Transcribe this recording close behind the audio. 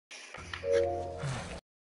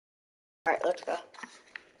Alright, let's go.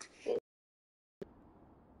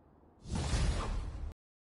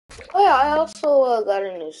 Oh yeah, I also got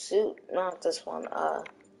a new suit. Not this one,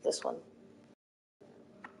 this one.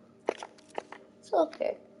 It's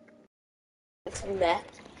okay. It's meh.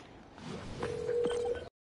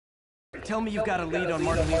 Tell me you've got a lead on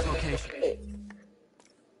Martin Lee's location.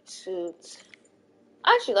 Suits.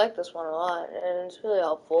 I actually like this one a lot, and it's really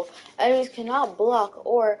helpful. Enemies cannot block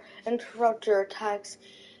or interrupt your attacks,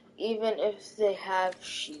 even if they have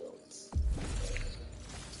shields.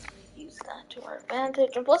 Use that to our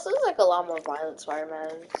advantage. And plus, there's like a lot more violent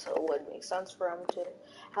Spider-Man, so it would make sense for him to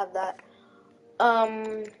have that.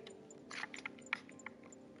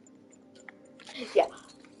 Yeah.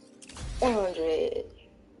 100.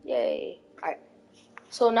 Yay. Alright.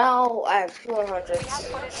 So now I have 200. We have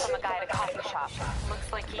footage from a guy at a coffee shop.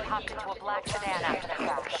 Looks like he hopped into a black sedan after the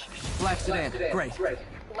crash. Black sedan, great.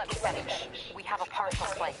 Let me finish. We have a partial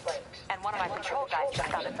plate. And one of my patrol guys just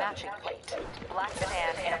found a matching plate. Black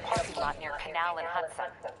sedan in a parking lot near Canal and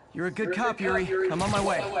Hudson. You're a good cop, Yuri. I'm on my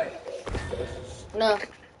way. No,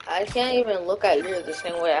 I can't even look at you the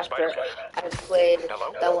same way after I played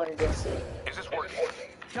that one DLC. Is this working?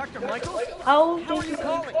 Dr. Michaels? How are you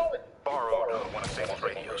calling? Borrowed one of Samuel's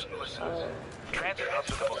radios. Listen. Transit hubs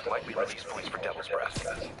are the most likely release points for Devil's Breath.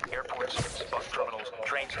 Airports, bus terminals,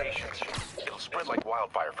 train stations. It'll spread like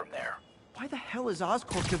wildfire from there. Why the hell is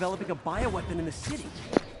Oscorp developing a bioweapon in the city?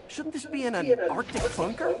 Shouldn't this be in an Arctic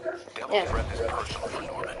bunker? Devil's Breath is personal for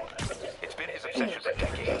Norman. It's been his obsession for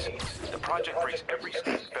decades. The project breaks every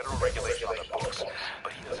state and federal regulation on the books,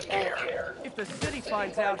 but he doesn't care. If the city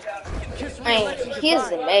finds out, kiss I mean, he is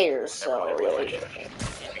the mayor, so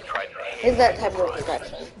he's that type of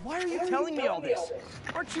protection. Why are you telling me all this?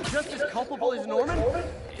 Aren't you just as culpable as Norman?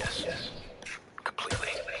 Yes, completely.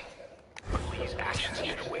 But Lee's actions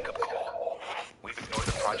need a wake-up call. We've ignored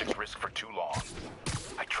the project's risk for too long.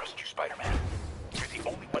 I trust you, Spider-Man. You're the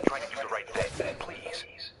only one trying to do the right thing. Please,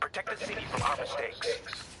 protect the city from our mistakes.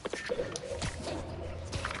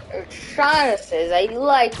 You're trying to say that you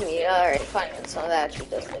like me. Alright, fine. So that actually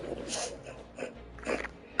does like me.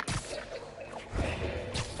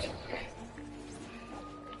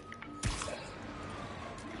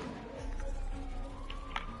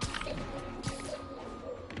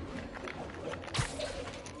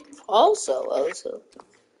 Also,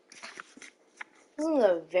 isn't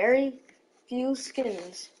there very few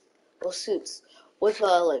skins or suits with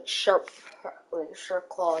like sharp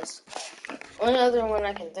claws? Only other one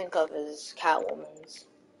I can think of is Catwoman's,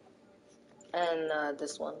 and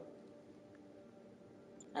this one,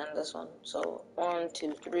 and this one. So 1,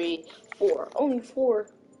 2, 3, 4. Only 4.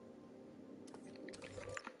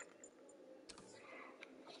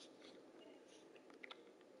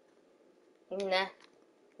 Nah.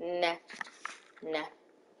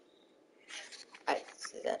 I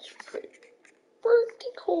see that's pretty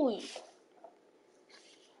cool.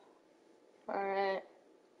 Alright.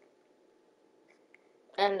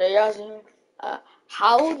 And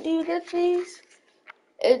how do you get these?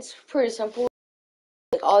 It's pretty simple.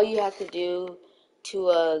 Like, all you have to do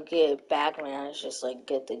to get Batman is just like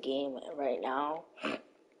get the game right now.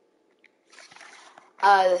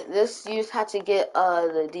 This you just have to get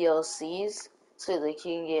the DLCs so like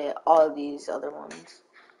you can get all these other ones.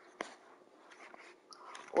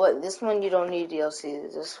 What, this one you don't need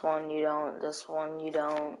DLCs, this one you don't, this one you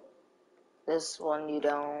don't, this one you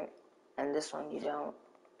don't, and this one you don't.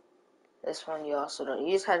 This one you also don't.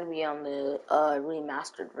 You just have to be on the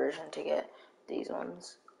remastered version to get these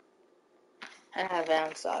ones. And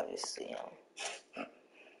advanced, obviously, you know.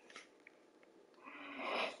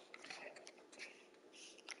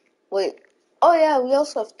 Wait. Oh yeah, we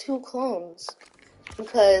also have 2 clones.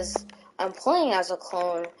 Because I'm playing as a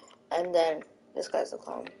clone, and then this guy's a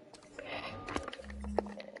clone.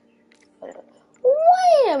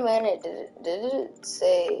 Wait a minute, did it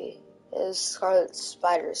say his Scarlet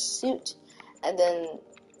Spider suit? And then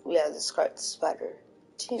we have the Scarlet Spider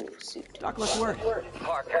 2 suit. Douglas, word.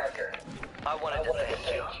 Parker, I wanted to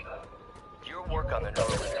thank you. Your work on the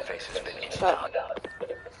neural interface has been invaluable.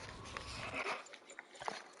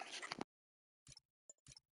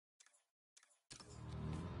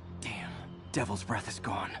 Damn, Devil's Breath is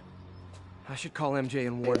gone. I should call MJ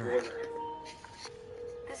and warn her.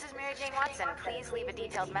 This is Mary Jane Watson. Please leave a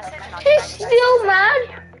detailed message and I'll He's get back to you. still mad?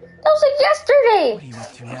 That was like yesterday. What are you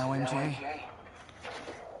up to now, MJ?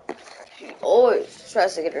 She always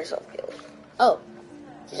tries to get herself killed. Oh,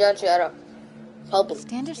 she's actually at a public.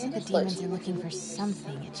 Standard said the demons are looking for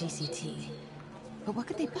something at GCT. But what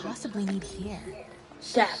could they possibly need here?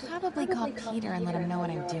 Death. Probably call Peter and let him know what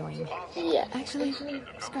I'm doing. Yeah. Actually,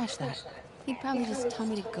 scratch that. He'd probably just tell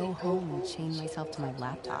me to go home and chain myself to my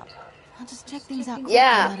laptop. I'll just check things out quickly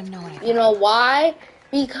and let him know what I got. You know why?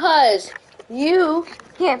 Because you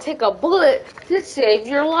can't take a bullet to save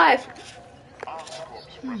your life.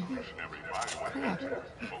 Cool.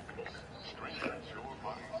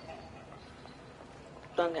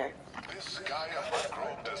 Don't care. This Gaia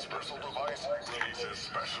microbe dispersal device releases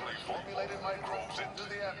specially formulated microbes into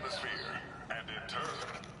the atmosphere, and in turn,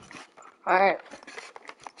 Alright.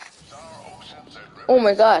 our oceans and rivers. Oh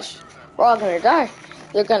my gosh. We're all gonna die.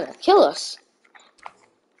 They're gonna kill us.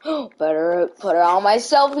 Better put it on my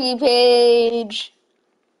selfie page.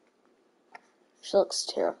 She looks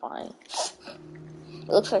terrifying. It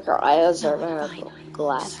looks like her eyes are made of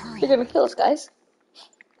glass. They're gonna kill us, guys.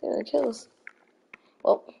 They're gonna kill us.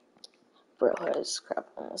 Well, bro, this crap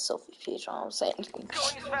on my selfie page, all I'm saying. Going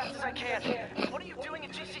as fast as I can. What are you doing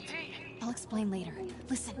at GCT? I'll explain later.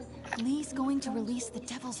 Listen, Lee's going to release the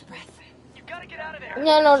Devil's Breath. You gotta get out of there.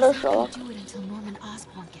 Yeah, no, He's they're not gonna sure. do it until Norman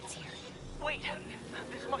Osborn gets here. Wait,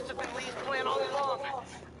 this must have been Lee's plan all along.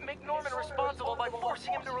 Make Norman responsible by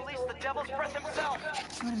forcing him to release the Devil's Breath himself.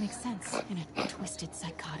 Sort of makes sense in a twisted,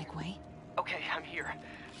 psychotic way. Okay, I'm here.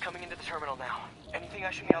 Coming into the terminal now. Anything I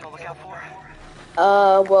should be on the lookout for?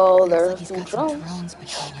 Well, Looks there's like he's two got some drones. drones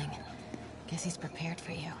patrolling. Guess he's prepared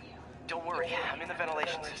for you. Don't worry, I'm in the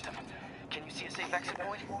ventilation system. Can you see a safe exit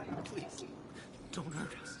point? Please, don't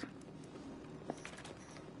hurt us.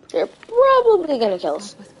 They're probably gonna kill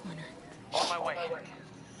us. With corner. On my way.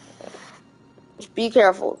 Just be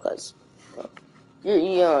careful, cause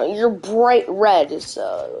you're bright red.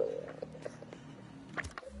 So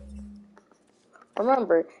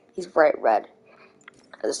remember, he's bright red.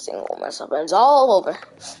 This thing will mess up, and it's all over.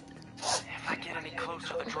 If I get any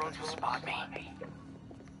closer, the drones will spot me.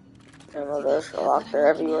 I know there's Sherlock. They're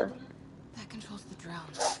everywhere. That controls the drone.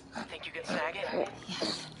 Think you can snag it?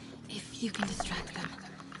 Yes, if you can distract them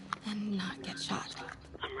and not get shot.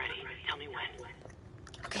 I'm ready. Tell me when.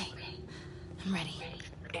 Okay, I'm ready.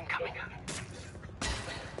 Incoming.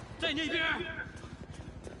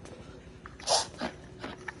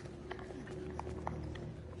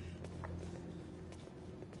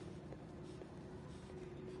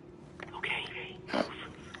 Okay.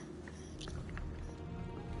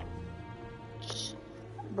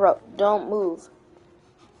 Bro, don't move.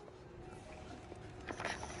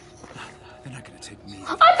 They're not gonna take me.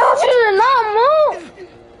 I told you to not move.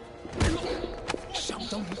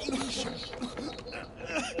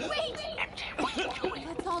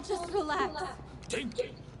 Let's all just relax.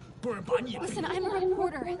 Listen, I'm a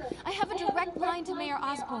reporter. I have a direct line to Mayor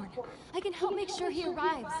Osborn. I can help make sure he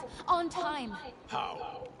arrives on time.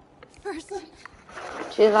 How? First,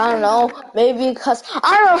 Jeez, I don't know. Maybe because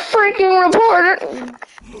I'm a freaking reporter.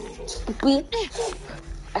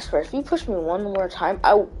 I swear, if you push me one more time,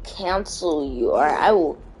 I will cancel you. Or I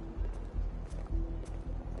will.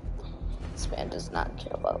 This man does not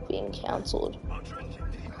care about being canceled.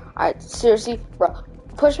 Alright, seriously, bro.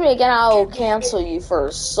 Push me again, I will cancel you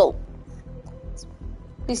first. So,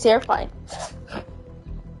 he's terrifying.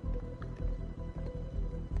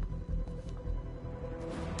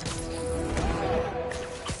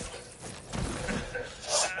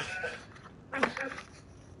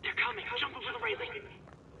 They're coming. Jump over the railing.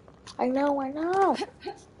 I know.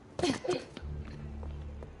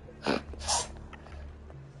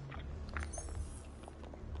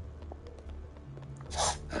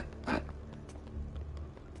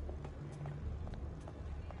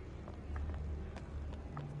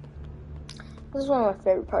 This is one of my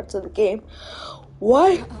favorite parts of the game.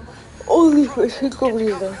 Why? Only for a single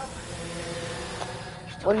reason.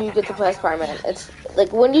 When you get to play as Spider-Man, it's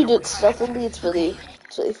like when you do it stealthily, it's really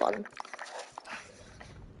fun.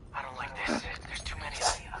 I don't like this. There's too many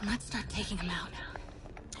of them. let's start taking him out.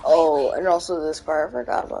 Oh, and also this part, I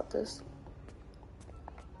forgot about this.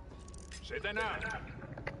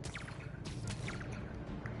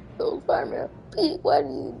 Oh, Spider-Man, Pete, what are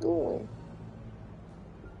you doing?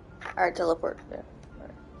 Alright, teleport. Yeah.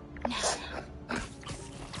 Right.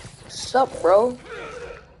 Sup, bro?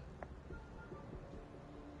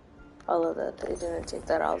 I love that they didn't take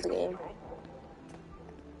that out of the game.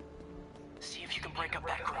 See if you can break up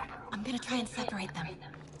that group. I'm gonna try and separate them.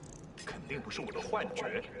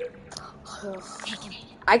 Take him.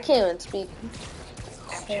 I can't even speak.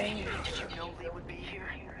 MJ, did you know Lee would be here?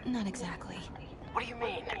 Not exactly. What do you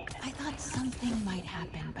mean? I thought something might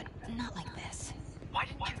happen, but not like this. Why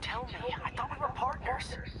didn't you tell me? I thought we were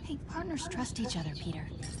partners. Hey, partners trust each other, Peter.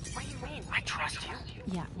 What do you mean? I trust you.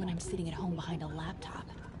 Yeah, when I'm sitting at home behind a laptop.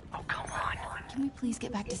 Oh, come on. Can we please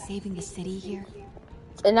get back to saving the city here?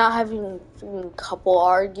 And not having a couple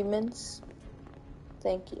arguments.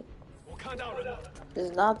 Thank you. This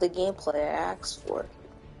is not the gameplay I asked for.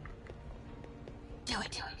 Do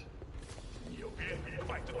it.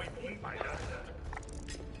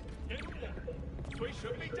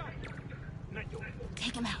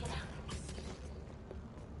 Take him out.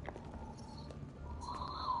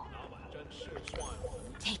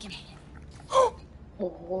 Take him. Oh,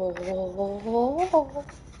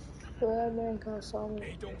 that man kind of saw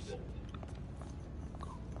me.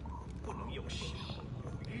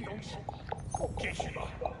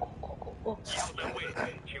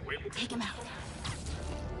 Take him out.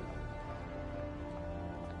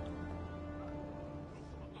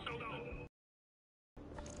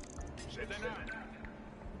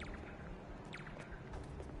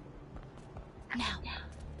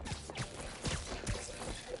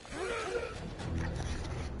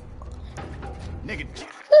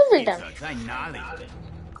 Now.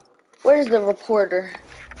 Where's the reporter?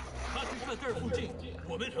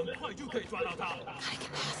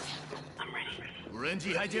 I'm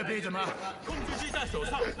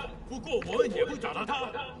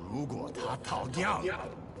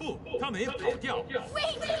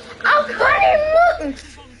funny.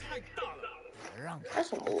 That's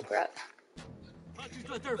some bull crap.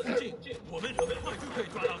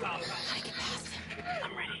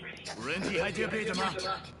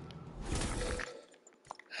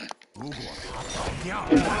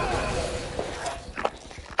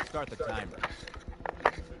 Start the timer.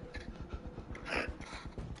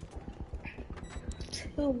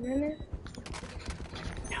 2 minutes.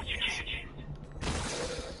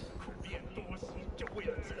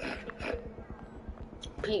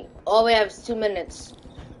 Pete, all we have is 2 minutes.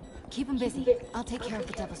 Keep him busy. I'll take care of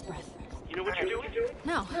the devil's breath. You know what you're doing?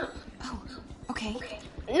 No. Oh, okay.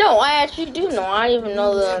 No, I actually do know. I even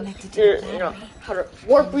know how to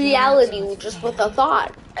warp reality just with a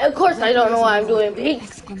thought. Of course, I don't know what I'm doing, Pete.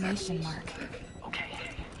 Exclamation mark. Okay,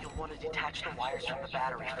 you'll want to detach the wires from the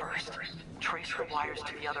battery first. Trace the wires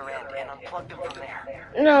to the other end and unplug them from there.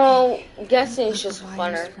 No, guessing is just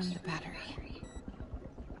Wires funner. from the battery.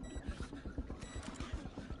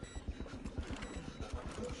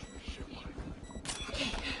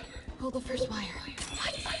 Okay, pull the first wire.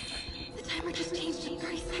 What? The timer just changed in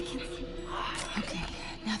 30 seconds. Okay,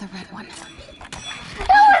 now the red one.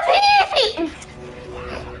 That was easy!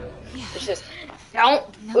 Yeah. It's just, don't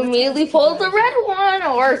immediately pull the red one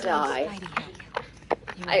or die.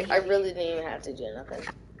 I really didn't even have to do nothing.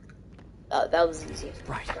 That was easy.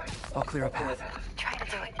 Right. I'll clear a path. Try to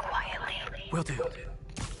do it quietly. Will do.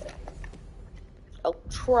 I'll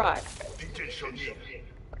try. 听见声音，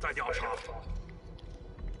在调查。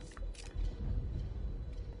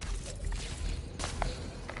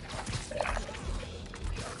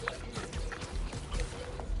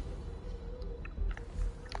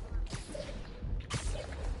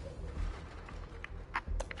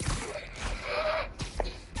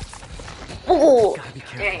 Oh, Gotta be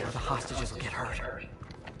careful or the hostages will get hurt.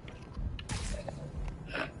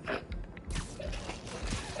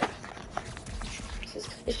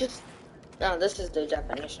 it's just. No, this is the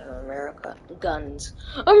definition of America. Guns.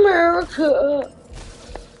 America!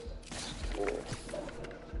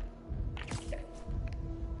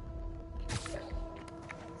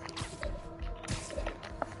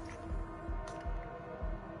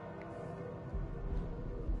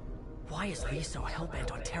 Why is Lee so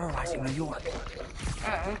hell-bent on terrorizing New York?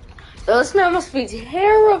 This man must be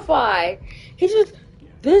terrified. He's just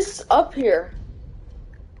this up here.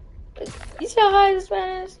 You see how high this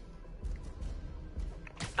man is?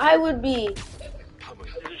 I would be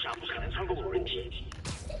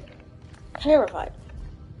terrified.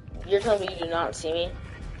 You're telling me you do not see me?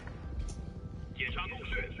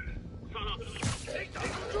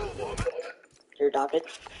 You're adopted.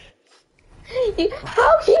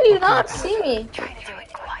 How can you not see me? Try to do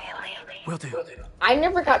it quietly. Will do. I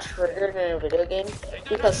never got triggered in a video game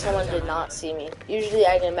because someone did not see me. Usually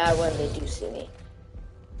I get mad when they do see me.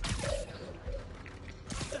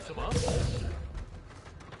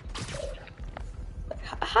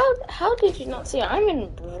 How did you not see it? I'm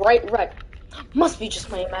in bright red. Must be just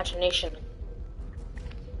my imagination.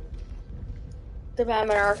 The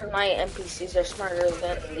Batman Arkham Knight NPCs are smarter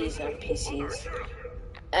than these NPCs.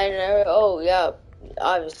 And oh yeah,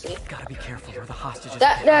 obviously. Gotta be careful or the hostages.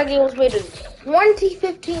 That game was made in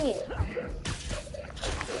 2015.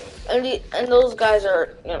 And those guys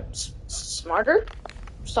are, you know, smarter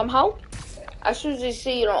somehow. As soon as you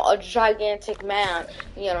see, you know, a gigantic man,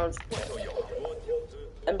 you know,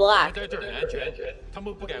 and black. 在这儿很安全，他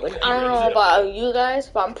们不敢违 Which 纪 I don't 人 know 士。 about you guys,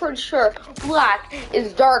 but I'm pretty sure black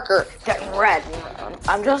is darker than red.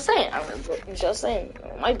 I'm just saying. I'm just saying.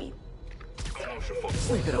 It might be.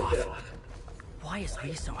 Sleep it off. Why is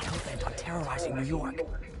Lee so hell-bent on terrorizing New York?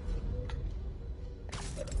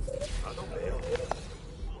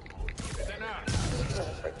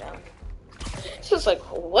 It's just like,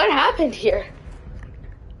 what happened here?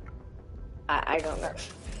 I don't know.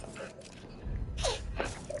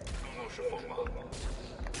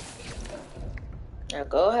 Now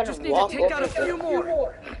go ahead Just and need to walk take out over a few here.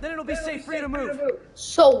 more. Then it'll be safe for you to move.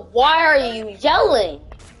 So why are you yelling?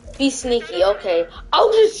 Be sneaky, okay?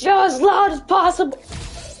 I'll just yell as loud as possible.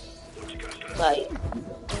 Like,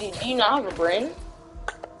 do you not have a brain?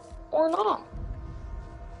 Or not?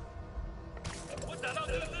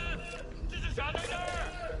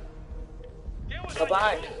 Go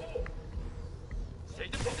behind.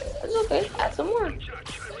 It's okay, add some more.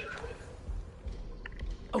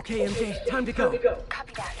 Okay, MJ, time to go.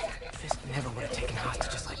 Copy that. Fisk never would have taken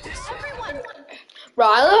hostages like this. Bro,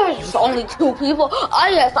 I love there's only 2 people. Ah,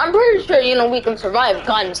 yes, I'm pretty sure, you know, we can survive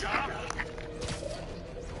guns.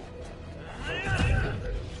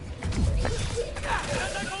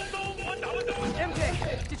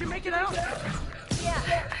 MJ, did you make it out?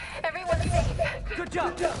 Yeah, everyone's safe. Good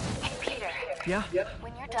job. Hey, Peter. Yeah?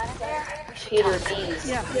 When you're done in there, we should Peter talk. D's.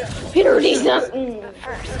 Yeah. Peter D's not.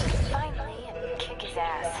 First, find Lee and kick his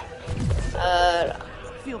ass.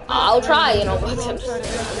 Feel bad I'll for try, you know, everyone but outside of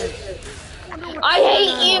MJ. I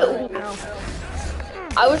hate you.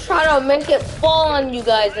 I was trying to make it fall on you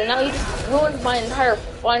guys, and now you just ruined my entire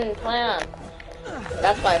fun plan.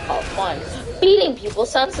 That's why I call it fun. Beating people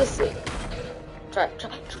senselessly. Try.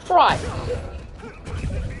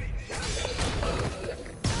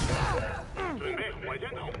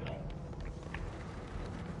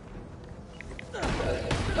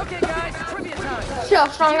 Okay, guys, trivia time. See how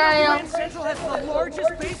strong I am? Grand Central has the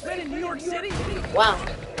largest basement in New York City? Wow,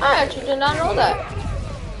 I actually did not know that.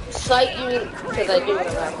 Cite you, because I do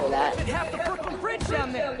remember that. And half the Brooklyn Bridge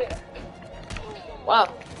down there. Wow.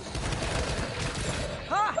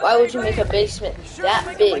 Why would you make a basement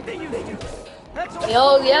that big?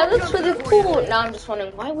 Yo, yeah, that's really cool. Now I'm just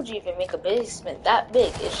wondering, why would you even make a basement that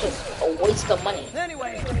big? It's just a waste of money.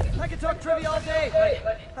 Anyway, I could talk trivia all day,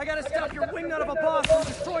 but I gotta stop your wingnut of a boss from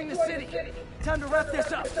destroying the city. Time to wrap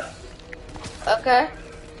this up. Okay.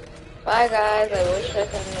 Bye, guys. I wish I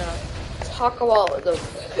could, you know, talk about the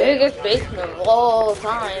biggest basement of all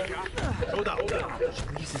time.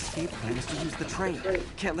 Lee's escape plan is to use the train.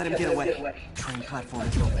 Can't let him get away. Train platform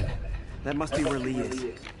is open. That must be where Lee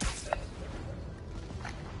is.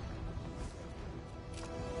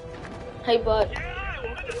 Hey, bud.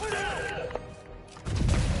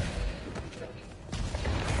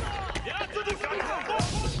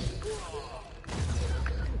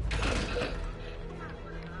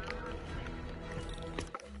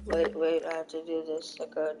 Wait, I have to do this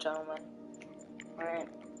like a gentleman. Alright.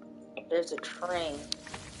 There's a train.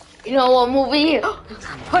 You know what movie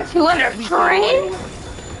puts you in a train?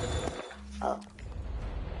 Oh.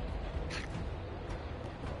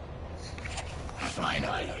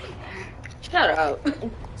 Finally. Shut up.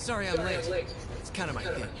 Sorry I'm late. It's kind of my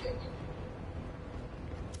thing.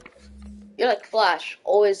 You're like Flash,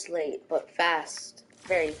 always late, but fast.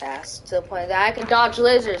 Very fast, to the point that I can dodge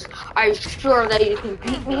lasers. Are you sure that you can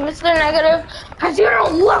beat me, Mr. Negative? Because you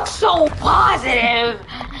don't look so positive!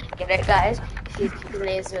 Get it, guys? His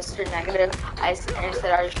name is Mr. Negative. I said,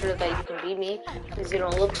 are you sure that you can beat me? Because you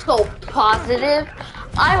don't look so positive?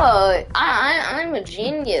 I'm a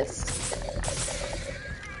genius.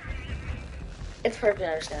 It's perfectly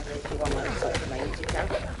understandable if you want to subscribe to my YouTube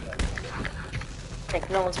channel. Like,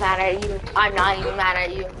 no one's mad at you. I'm not even mad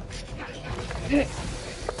at you.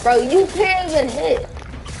 Bro, you can't even hit.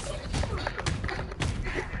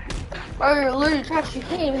 Bro, you're literally trash. You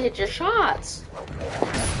can't even hit your shots.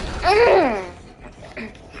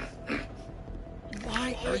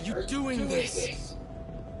 Why are you doing this?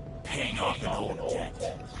 Paying off an old debt.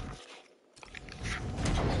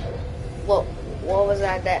 What was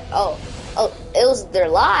that? Oh, it was their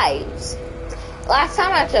lives. Last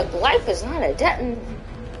time I took life is not a debt.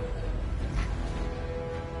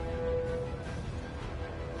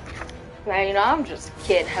 Right, you know, I'm just a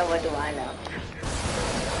kid. What do I know?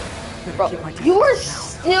 Bro, you are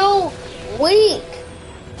still weak.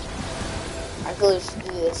 I could just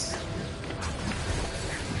do this.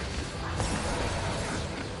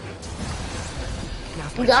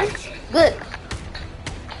 You done? Good.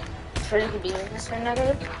 Sure you can be Mr.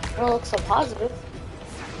 Negative? You don't look so positive.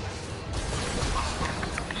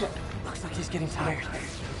 Looks like he's getting tired.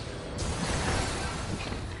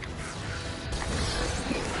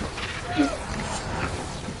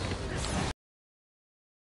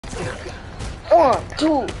 1,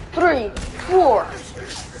 2, 3, 4.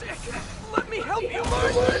 Let me help you,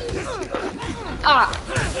 Mark!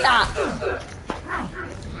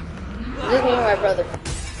 Leave me and my brother.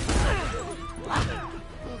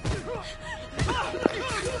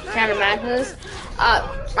 Can't imagine this.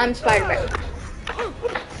 I'm Spider-Man.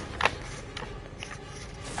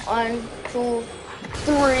 1, 2,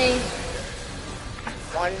 3.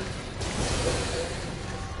 1,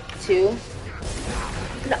 2.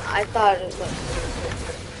 No, I thought it was.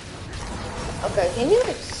 Okay, can you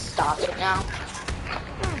like stop it now?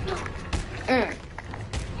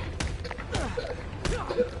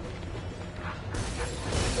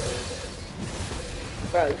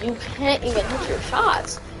 Bro, you can't even hit your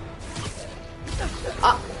shots.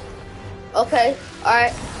 Okay,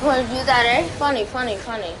 alright. You wanna do that, eh? Funny. Funny.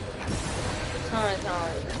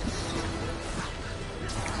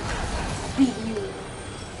 Beat you.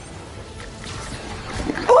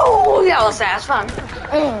 Oh, that was fast fun.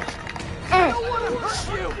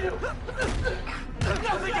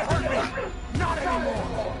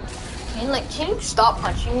 Can you stop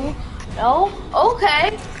punching me? No?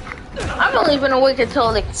 Okay. I've only been awake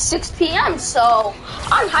until like 6 p.m. so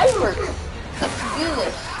I'm hyper. Let's do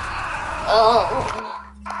this.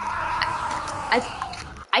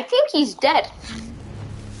 I think he's dead.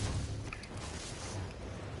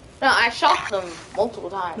 No, I shot them multiple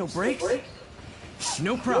times. No brakes?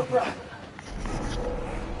 No problem.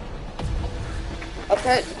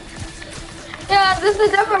 Okay. Yeah, this is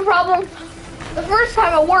a different problem. The first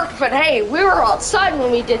time it worked, but hey, we were outside when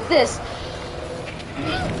we did this.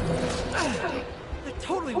 It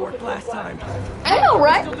totally worked last time. I know,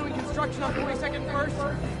 right? Still doing construction on 42nd First?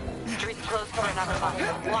 Street's closed for another month.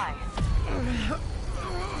 Why?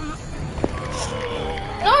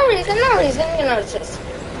 No reason, you know, it's just...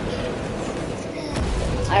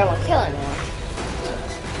 I don't want to kill anyone.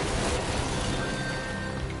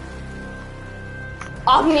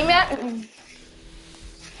 Omni-Man!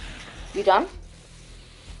 You done?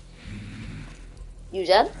 You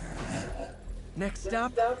dead? Next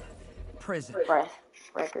stop, prison.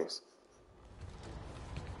 Records.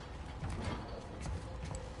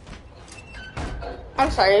 I'm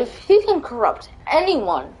sorry, if he can corrupt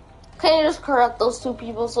anyone, can you just corrupt those two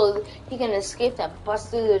people so that he can escape and bust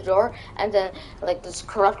through the door and then like just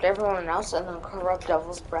corrupt everyone else and then corrupt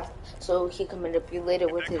Devil's Breath so he can manipulate it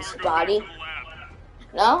with his body?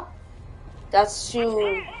 No? That's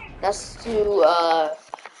too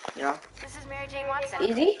you know. This is Mary Jane Watson.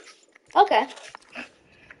 Easy? Okay.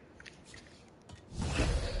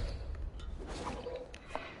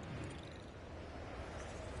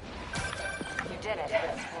 You did it.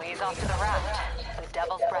 Lee's off to the raft. The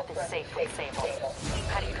Devil's Breath is safe with Sable.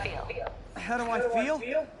 How do you feel? How do I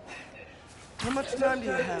feel? How much time do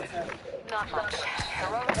you have? Not much.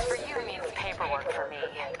 Heroics for you means paperwork for me.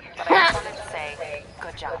 But I just wanted to say,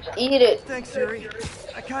 good job. Eat it. Thanks, Yuri.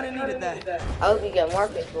 I kinda needed that. I hope you get more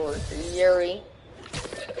people for Yuri.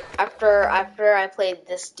 After I played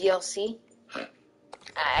this DLC,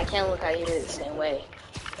 I can't look at you the same way.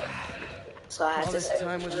 So I had All to this say.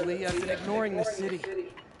 time with Lee, I've been ignoring the city.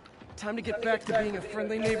 Time to get back to being a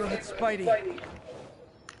friendly neighborhood Spidey.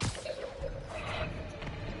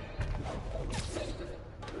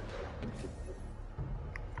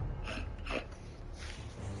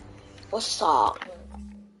 What's up?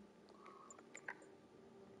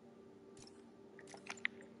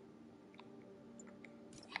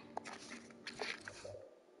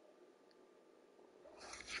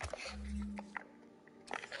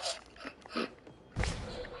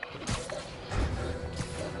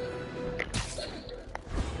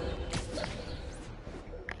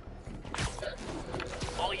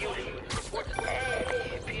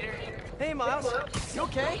 Hey, Miles. You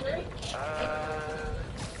okay?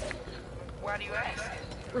 Why do you ask?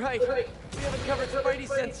 Right. We haven't covered Spidey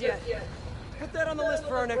sense yet. Put that on the list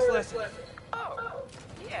for our next lesson. Oh,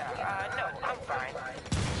 yeah, no, I'm fine.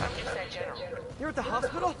 I'm just that general. You're at the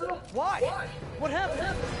hospital? Why? What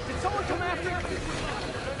happened? Did someone come after you?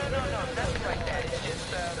 No, nothing like that. It's just,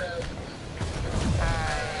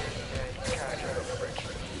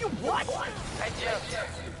 You what? I jumped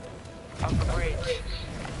off the bridge.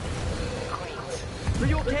 Queens. Are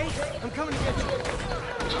you okay? I'm coming to get you.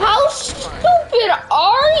 How stupid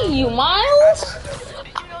are you, Miles? Did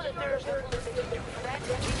you know that there's nothing to do for that?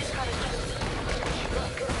 We just gotta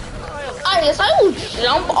Yes, I will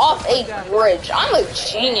jump off a bridge. I'm a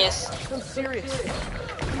genius. I'm serious. You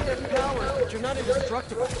have powers, but you're not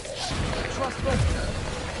indestructible. Trust me.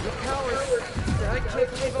 Your powers, I can't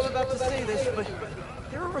believe I'm about to say this, but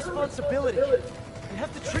they're a responsibility. You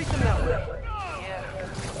have to treat them that way. Yeah,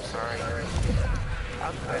 I'm sorry.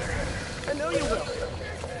 I'll do better. I know you will.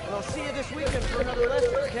 And I'll see you this weekend for another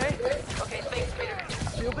lesson, okay? Okay, thanks, Peter.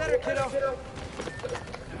 Feel better, kiddo.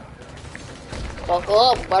 Buckle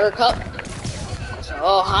up, Buttercup.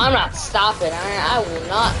 Oh, I'm not stopping. I will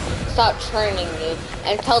not stop training you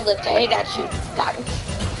until the day that you die.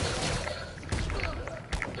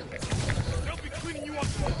 They'll be cleaning you up.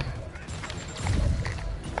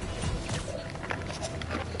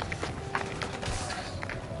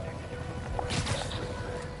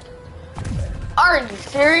 Are you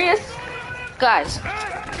serious? Guys,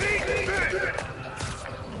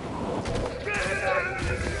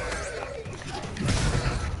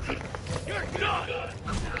 You're done.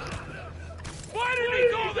 Why did he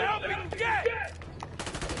go the help he can get?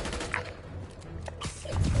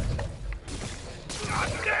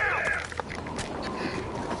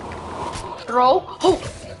 throw. Oh.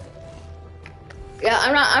 Yeah,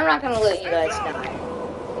 I'm not gonna let you guys die.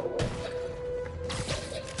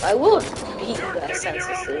 I will beat you guys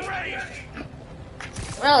senselessly.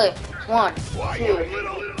 Really? 1,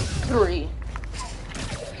 2, 3.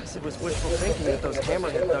 It was wishful thinking that those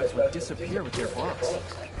hammerhead thugs would disappear with your boss.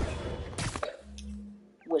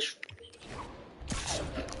 Wish.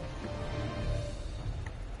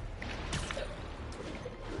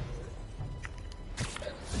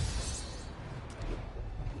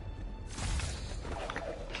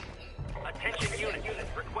 Attention unit,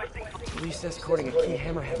 requesting... Police escorting a key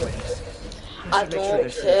hammerhead witness. I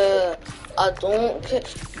don't care. I don't care.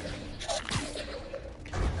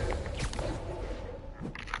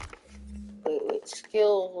 Wait,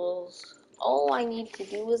 skills. All I need to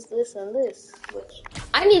do is this and this. Which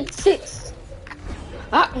I need 6.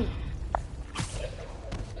 Ah.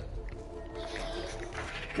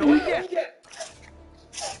 Go again.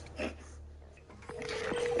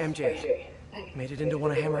 MJ, made it into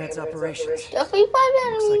one of Hammerhead's operations. Defeat 5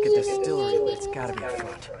 enemies. Looks like a distillery, but it's gotta be a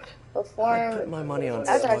front. I Perform. put my money on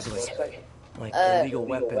That's smuggling, like illegal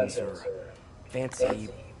weapons or fancy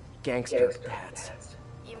gangster hats.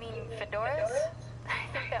 You mean fedoras? I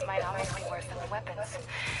think that might almost be worse than the weapons.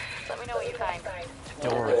 Let me know what you find.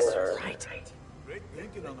 Fedoras, right? Great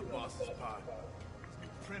thinking on the boss's part. This new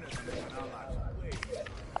printer's making our lives way easier.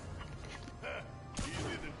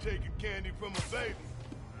 Easier than taking candy from a baby.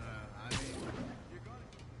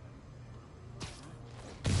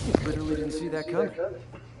 You literally didn't see that coming.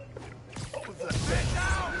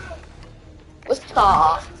 What's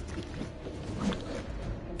up?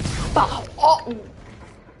 Stop. Oh.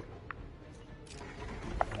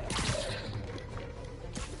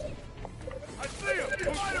 I see him!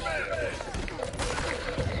 Spider-Man!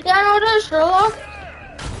 Yeah, I know this, Sherlock.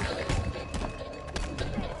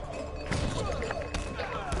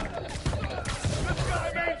 This guy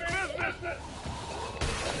means business!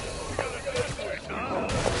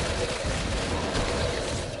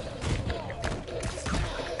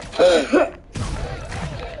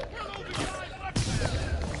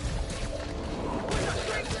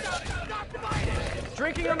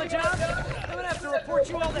 Drinking on the job? I'm gonna have to report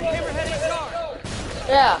you all to Hammerhead HR.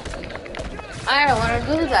 Yeah. I don't want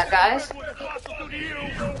to do that, guys. What the boss will do to you!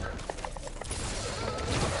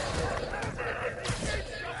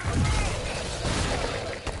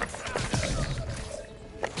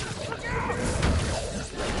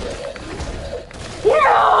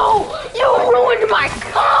 No! You ruined my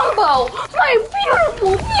combo! My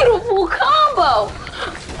beautiful, beautiful combo!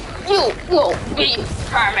 You will be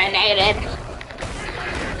terminated.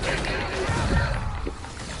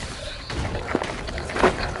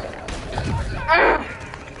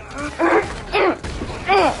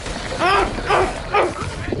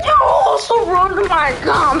 You also ruined my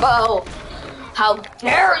combo! How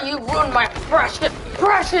dare you ruin my precious,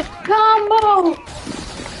 precious combo!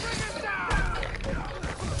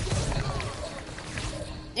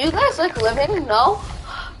 Do you guys like living? No?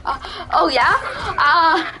 Oh yeah?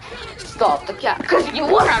 Stop the cat, cause you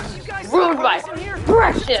wanna ruin my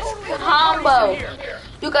precious combo.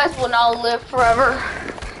 You guys will now live forever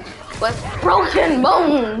with broken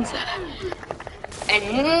bones and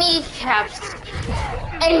kneecaps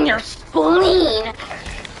and your spleen.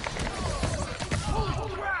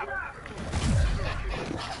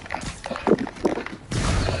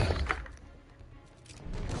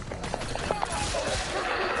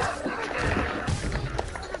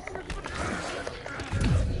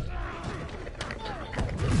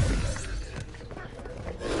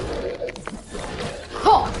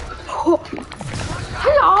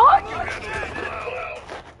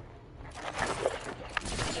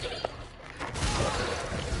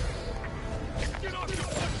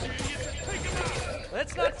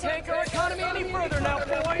 Let's not tank our economy any further now,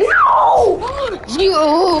 boys! No!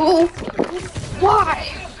 You! Why?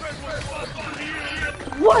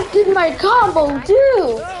 What did my combo do?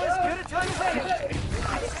 Oh, as good a time as any.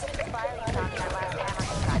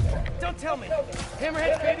 Don't tell me.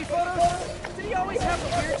 Hammerhead's baby photos? Did he always have a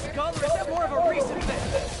weird skull, or is that more of a recent thing?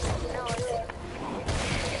 No, it's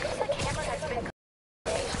like Hammerhead's been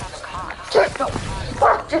based on the cost. Get the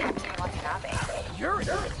fuck out. What's happening? Yuri?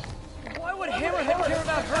 Why would Hammerhead care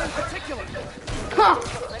about her in particular? Huh.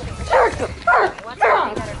 Get the fuck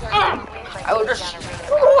out. I will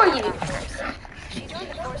destroy you. She joined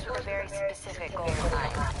the force with a very specific goal in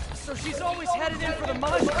mind. So she's always headed in for the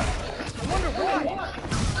Majin. I wonder why.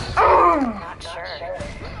 Not sure,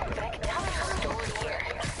 but I can tell there's a story here.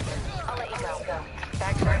 I'll let you go.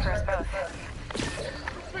 Back to work for us both.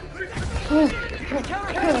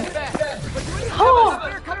 Counterhead is back, but do we have a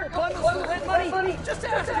spare couple bundles for rent money? Just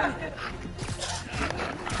ask him.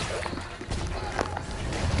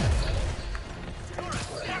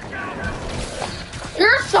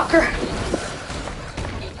 You're a sucker.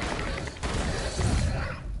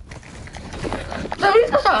 He's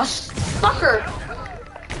just a sucker.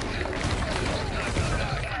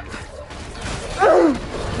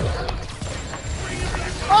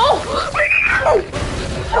 Oh!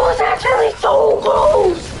 It was actually so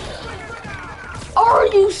close! Are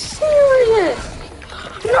you serious?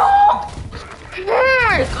 No! Oh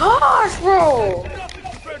my gosh, bro!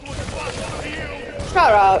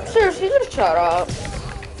 Shut up. Seriously, just shut up.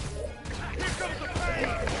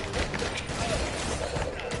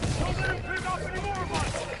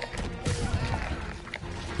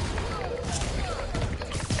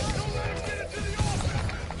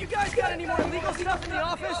 You guys got any more illegal stuff in the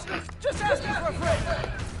office? Just ask me for a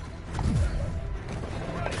friend.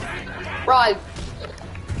 Right.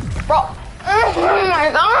 Bro. Oh my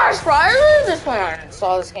gosh, bro. I really just went on and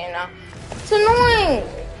saw this game now. It's annoying.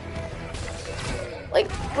 Like,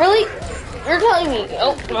 really? You're telling me,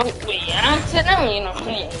 oh, no, wait, accidentally,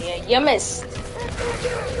 you missed.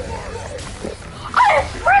 I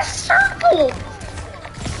pressed circle!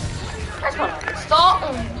 That's what I stop.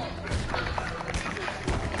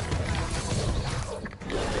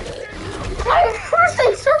 I'm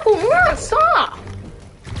pressing circle non-stop.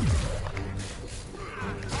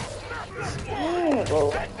 Dang,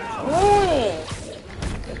 bro. Annoying.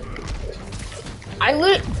 I'm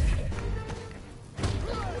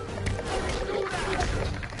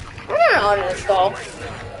gonna uninstall.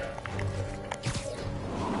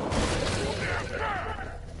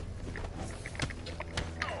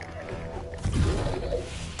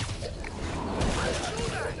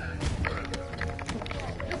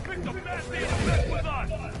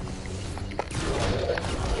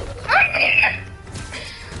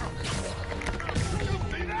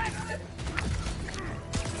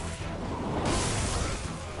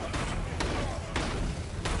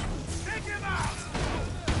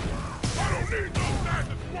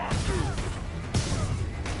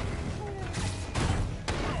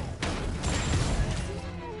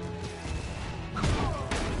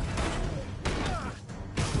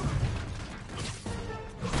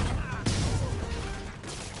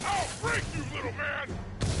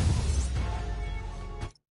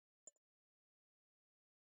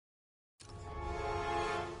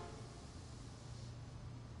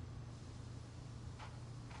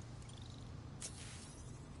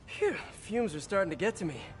 Phew, fumes are starting to get to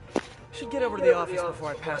me. Should get over to the office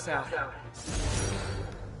before I pass out.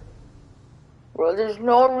 Bro, there's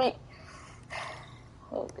no bro.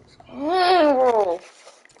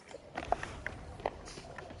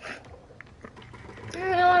 I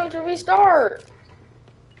don't have to restart.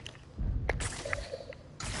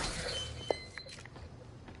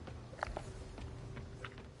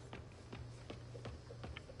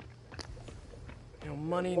 No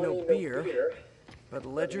money, no beer. But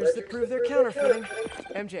ledgers that prove they're counterfeiting.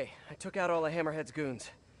 MJ, I took out all of Hammerhead's goons.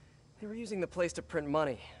 They were using the place to print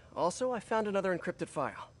money. Also, I found another encrypted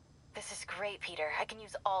file. This is great, Peter. I can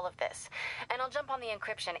use all of this. And I'll jump on the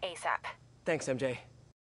encryption ASAP. Thanks, MJ.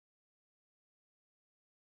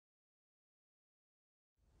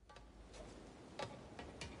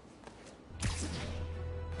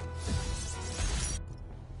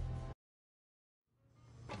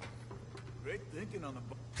 Great thinking on the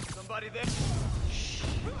somebody there.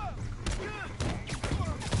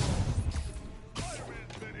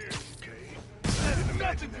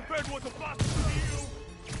 Nothing compared to what the boss did to you.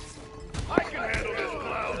 I can handle this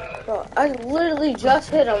cloud. Bro, I literally just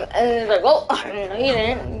hit him, and he's like, oh, no, he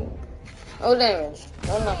didn't. No damage.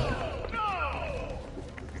 No nothing. No!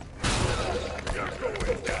 You're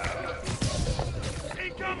going down.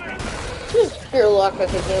 Incoming! Jeez. Pure luck that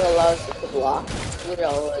the game allows you to block. You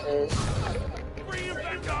know what it is.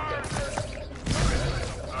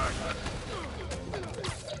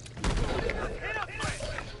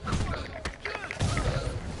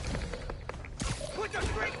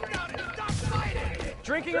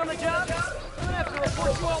 Drinking on the job? I'm gonna have to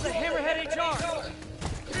report you all to Hammerhead HR.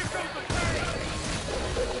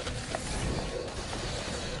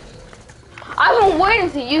 I've been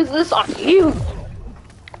waiting to use this on you.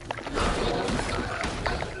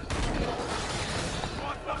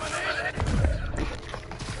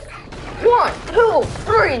 1, 2,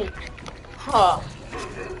 3. Huh.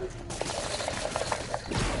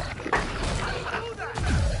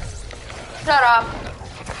 Shut up.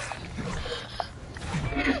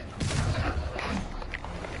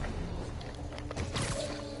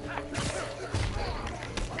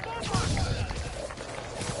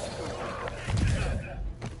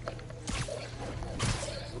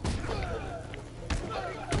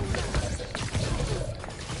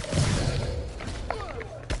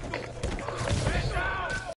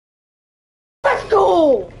 Let's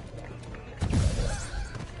go!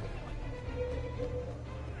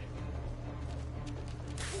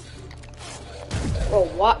 Bro,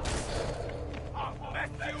 what?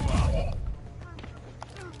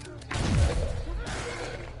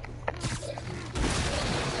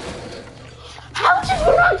 How did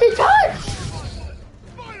you not get touched?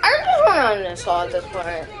 I just want to uninstall at this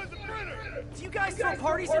point. Do you guys throw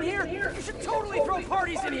parties in here? You should totally throw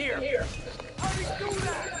parties in here. How do you do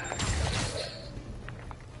that?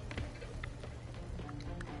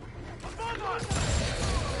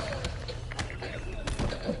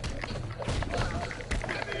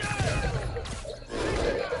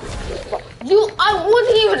 I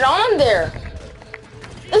wasn't even on there.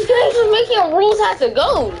 This game's just making rules as it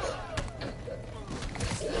goes.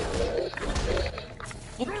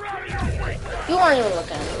 You aren't even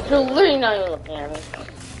looking at me. You're literally not even looking at me.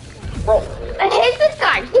 Bro, hit this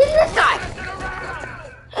guy! Hit this guy!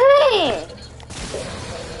 Hey!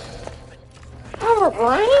 Have a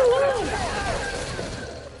brain?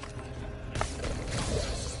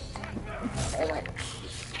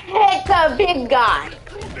 Hit the big guy!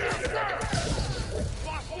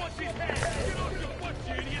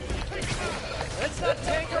 Let's not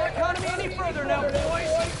tank our economy any further now,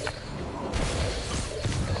 boys.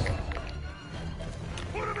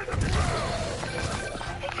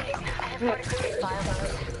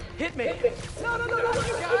 Hit me! No,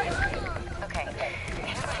 you guys! Okay.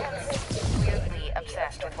 Hammerhead's weirdly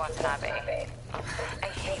obsessed with Watanabe. I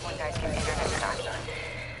hate when guys get internet cocky.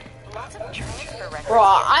 Lots of transfer records. Bro,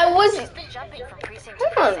 I was... She's been jumping from precinct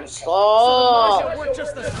Come to on, precinct. stop. Natasha weren't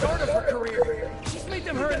just the start of her career. She's made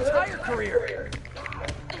them her entire career.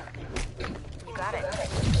 You got it.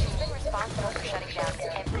 She's been responsible for shutting down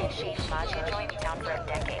every shady mafia joint in town for a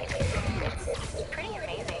decade. It's pretty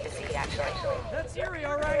amazing to see, actually. That's Yuri,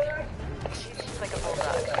 all right? She seems like a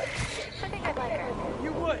bulldog. I think I'd like her.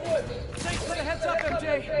 You would. Thanks for the heads up,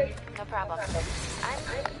 MJ. No problem.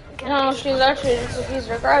 No, she's actually just a piece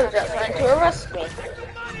of garbage that's trying to arrest me.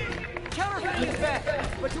 Counterfeiting is bad,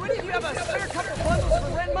 but do any of you have a spare couple bundles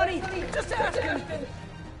for rent money? Just asking.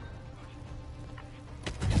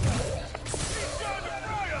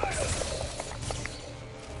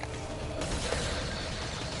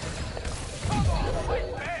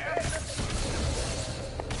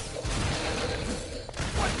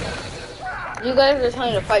 You guys are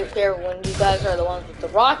telling me to fight fair when you guys are the ones with the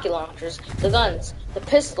rocket launchers, the guns, the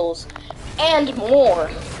pistols, and more.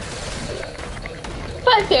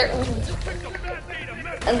 Fight fair.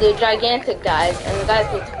 And the gigantic guys, and the guys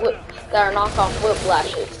with that are knockoff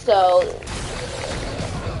whiplashes. So,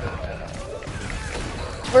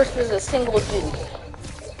 versus a single dude.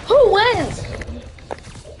 Who wins?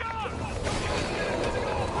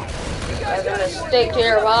 That's a mistake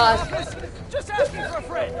here, boss. Just asking for a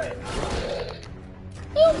friend.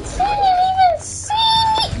 You didn't even see me!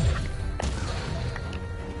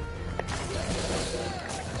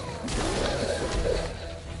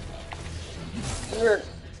 You're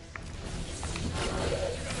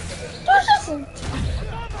just...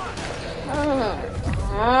 Oh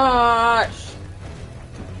gosh.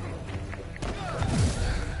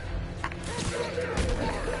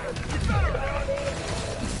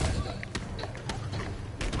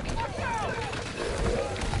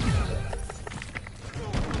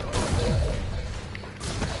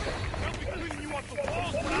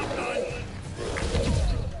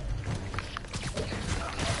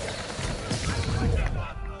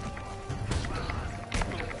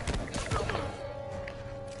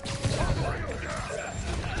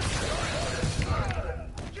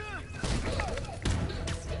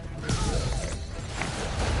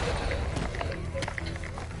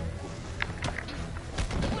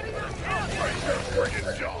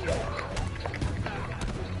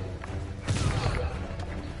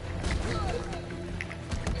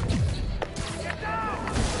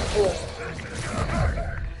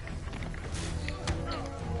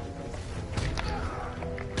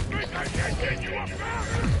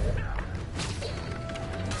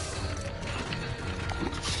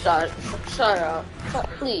 Shut up.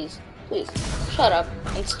 Please, shut up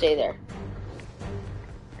and stay there.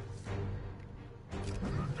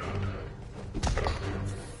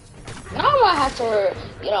 Now I'm gonna have to,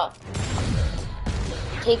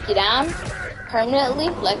 take you down permanently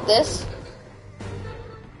like this.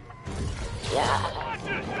 Yeah.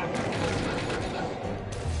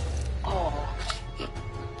 Oh.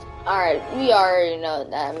 Alright, we already know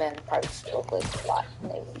that man probably spoke like 5.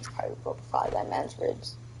 He's probably broke 5 that man's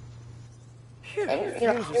ribs. And,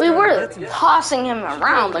 we were tossing him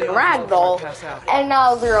around like a rag doll, and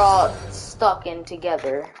now they're all stuck in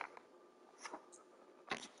together.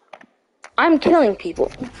 I'm killing people.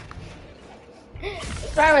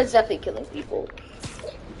 Spider-Man's definitely killing people.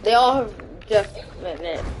 They all have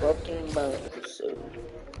definite broken bones, so,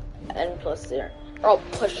 and plus they're all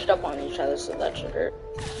pushed up on each other, so that should hurt.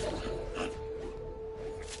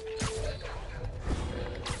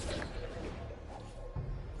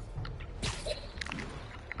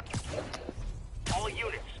 All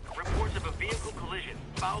units, reports of a vehicle collision.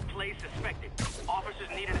 Foul play suspected. Officers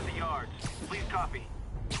needed at the yards. Please copy.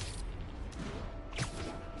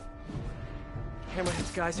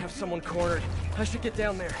 Hammerhead's guys have someone cornered. I should get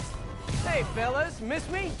down there. Hey, fellas, miss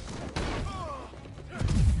me?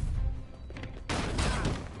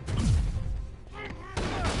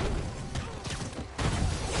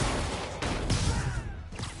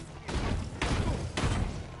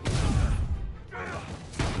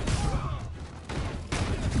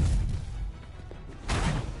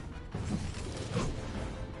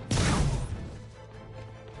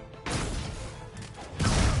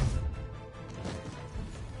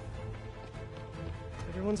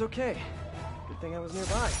 Everyone's okay. Good thing I was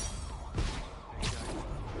nearby.